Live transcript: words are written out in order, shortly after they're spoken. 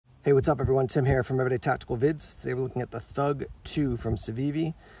Hey, what's up everyone? Tim here from Everyday Tactical Vids. Today we're looking at the Thug 2 from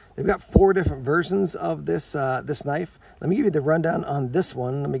Civivi. They've got 4 different versions of this this knife. Let me give you the rundown on this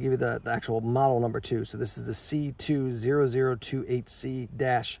one. Let me give you the actual model number 2. So this is the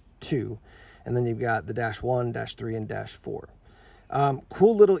C20028C-2, and then you've got the -1, -3, and -4.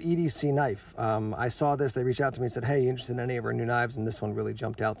 Cool little EDC knife. I saw this, they reached out to me and said, hey, you interested in any of our new knives? And this one really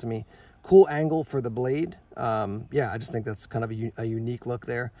jumped out to me. Cool angle for the blade. Yeah, I just think that's kind of a unique look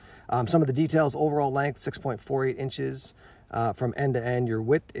there. Some of the details: overall length 6.48 inches from end to end. Your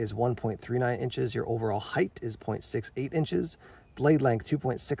width is 1.39 inches. Your overall height is 0.68 inches. Blade length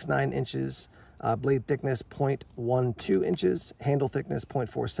 2.69 inches. Blade thickness 0.12 inches. Handle thickness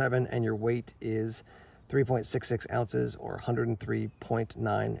 0.47, and your weight is 3.66 ounces or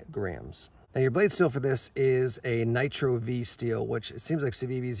 103.9 grams. Now your blade steel for this is a Nitro-V steel, which it seems like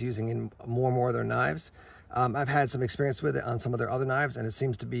Civivi is using in more and more of their knives. I've had some experience with it on some of their other knives, and it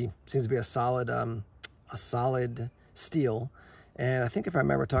seems to be a solid steel. And I think if I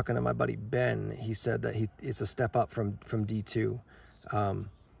remember talking to my buddy Ben, he said that it's a step up from D2.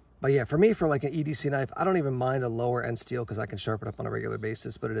 But yeah, for me, for like an EDC knife, I don't even mind a lower end steel because I can sharpen up on a regular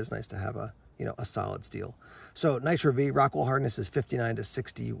basis, but it is nice to have a solid steel. So Nitro-V Rockwell hardness is 59 to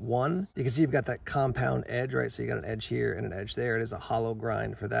 61. You can see you've got that compound edge, right? So you got an edge here and an edge there. It is a hollow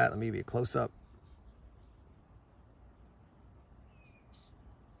grind for that. Let me give you a close up.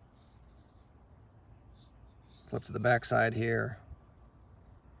 Flip to the back side here.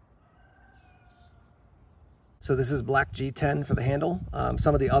 So this is black G10 for the handle.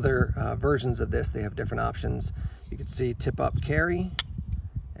 Some of the other versions of this, they have different options. You can see tip up carry,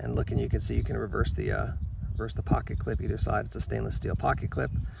 and looking, you can see you can reverse the pocket clip either side. It's a stainless steel pocket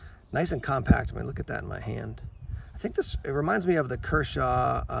clip, nice and compact. I mean, look at that in my hand. I think it reminds me of the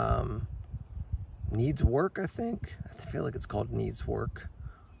Kershaw Needs Work. I feel like it's called Needs Work,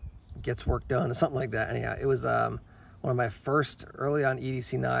 Gets Work Done, or something like that. Anyhow, it was one of my first early on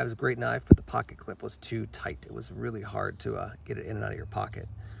EDC knives. Great knife, but the pocket clip was too tight. It was really hard to get it in and out of your pocket.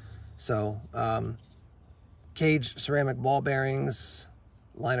 So cage ceramic ball bearings,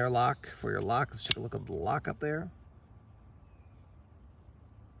 liner lock for your lock. Let's take a look at the lock up there.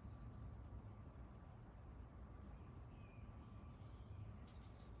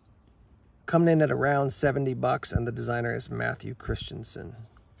 Coming in at around 70 bucks, and the designer is Matthew Christensen.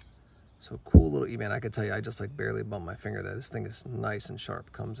 So cool little E-man. I could tell you, I just like barely bumped my finger there. This thing is nice and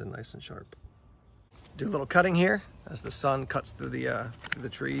sharp, comes in nice and sharp. Do a little cutting here as the sun cuts through the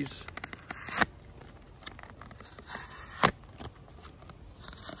trees.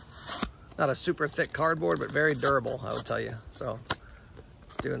 Not a super thick cardboard, but very durable, I would tell you. So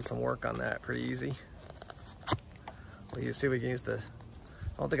it's doing some work on that, pretty easy. Well, you see we can use I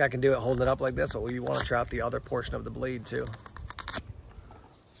don't think I can do it holding it up like this, but we want to try out the other portion of the blade too.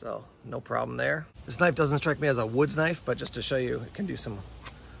 So no problem there. This knife doesn't strike me as a woods knife, but just to show you, it can do some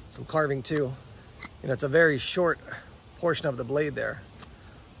carving too. It's a very short portion of the blade there.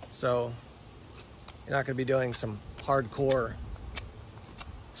 So you're not going to be doing some hardcore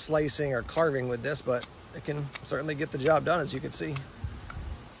slicing or carving with this, but it can certainly get the job done, as you can see.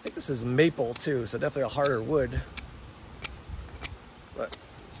 I think this is maple too, so definitely a harder wood, but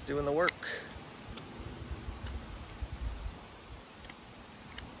it's doing the work.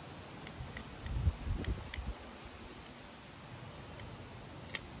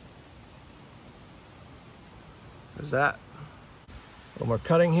 There's that. A little more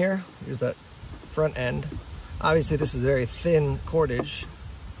cutting here. Here's that front end. Obviously this is very thin cordage.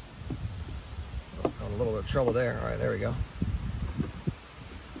 Oh, a little bit of trouble there. All right, there we go.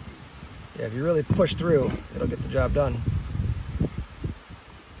 Yeah, if you really push through, it'll get the job done.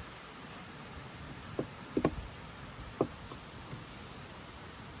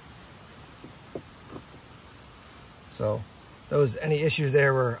 So any issues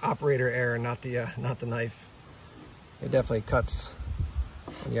there were operator error, not the knife. It definitely cuts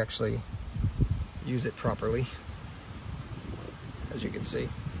when you actually use it properly, as you can see.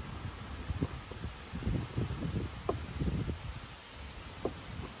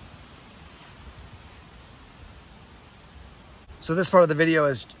 So this part of the video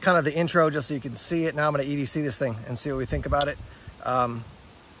is kind of the intro, just so you can see it. Now I'm going to EDC this thing and see what we think about it.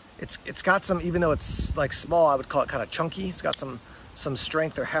 It's got some, even though it's like small, I would call it kind of chunky. It's got some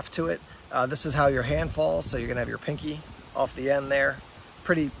strength or heft to it. This is how your hand falls, so you're gonna have your pinky off the end there,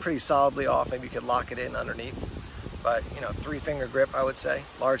 pretty solidly off. Maybe you could lock it in underneath, but 3-finger grip, I would say.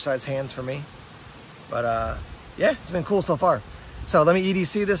 Large size hands for me, but yeah, it's been cool so far. So let me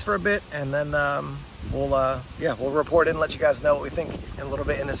EDC this for a bit, and then we'll report in and let you guys know what we think in a little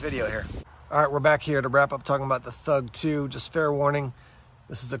bit in this video here. All right, we're back here to wrap up talking about the Thug 2. Just fair warning,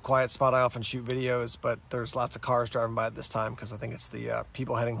 This is a quiet spot. I often shoot videos, but there's lots of cars driving by at this time because I think it's the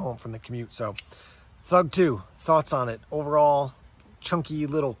people heading home from the commute. So Thug 2, thoughts on it? Overall, chunky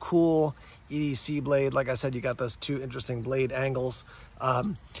little cool EDC blade. Like I said, you got those 2 interesting blade angles.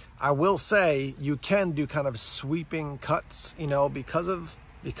 I will say you can do kind of sweeping cuts, you know, because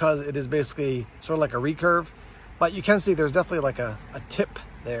it is basically sort of like a recurve, but you can see there's definitely like a tip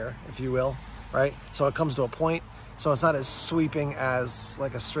there, if you will, right? So it comes to a point, so it's not as sweeping as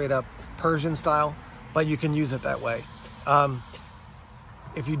like a straight up Persian style, but you can use it that way.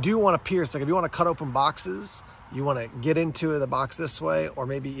 If you do want to pierce, like if you want to cut open boxes, you want to get into the box this way, or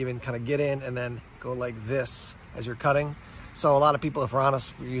maybe even kind of get in and then go like this as you're cutting. So a lot of people, if we're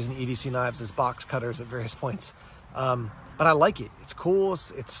honest, we're using EDC knives as box cutters at various points. But I like it. It's cool.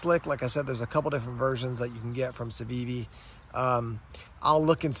 It's slick. Like I said, there's a couple different versions that you can get from Civivi. I'll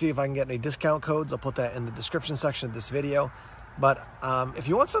look and see if I can get any discount codes. I'll put that in the description section of this video. But if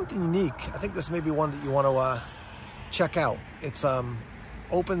you want something unique, I think this may be one that you want to check out. It's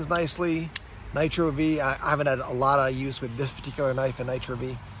opens nicely. Nitro-V. I haven't had a lot of use with this particular knife in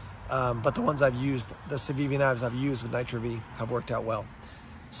Nitro-V. But the ones I've used, the Civivi knives I've used with Nitro-V have worked out well.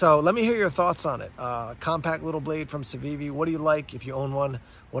 So let me hear your thoughts on it. Compact little blade from Civivi. What do you like if you own one?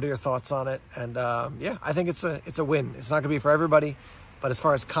 What are your thoughts on it? And yeah, I think it's a win. It's not gonna be for everybody, but as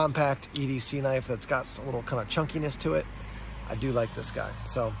far as compact EDC knife that's got a little kind of chunkiness to it, I do like this guy.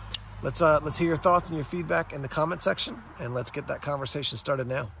 So let's hear your thoughts and your feedback in the comment section, and let's get that conversation started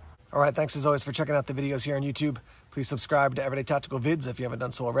now. All right, thanks as always for checking out the videos here on YouTube. Please subscribe to Everyday Tactical Vids if you haven't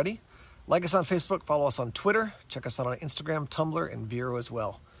done so already. Like us on Facebook, follow us on Twitter, check us out on Instagram, Tumblr, and Vero as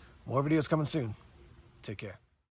well. More videos coming soon. Take care.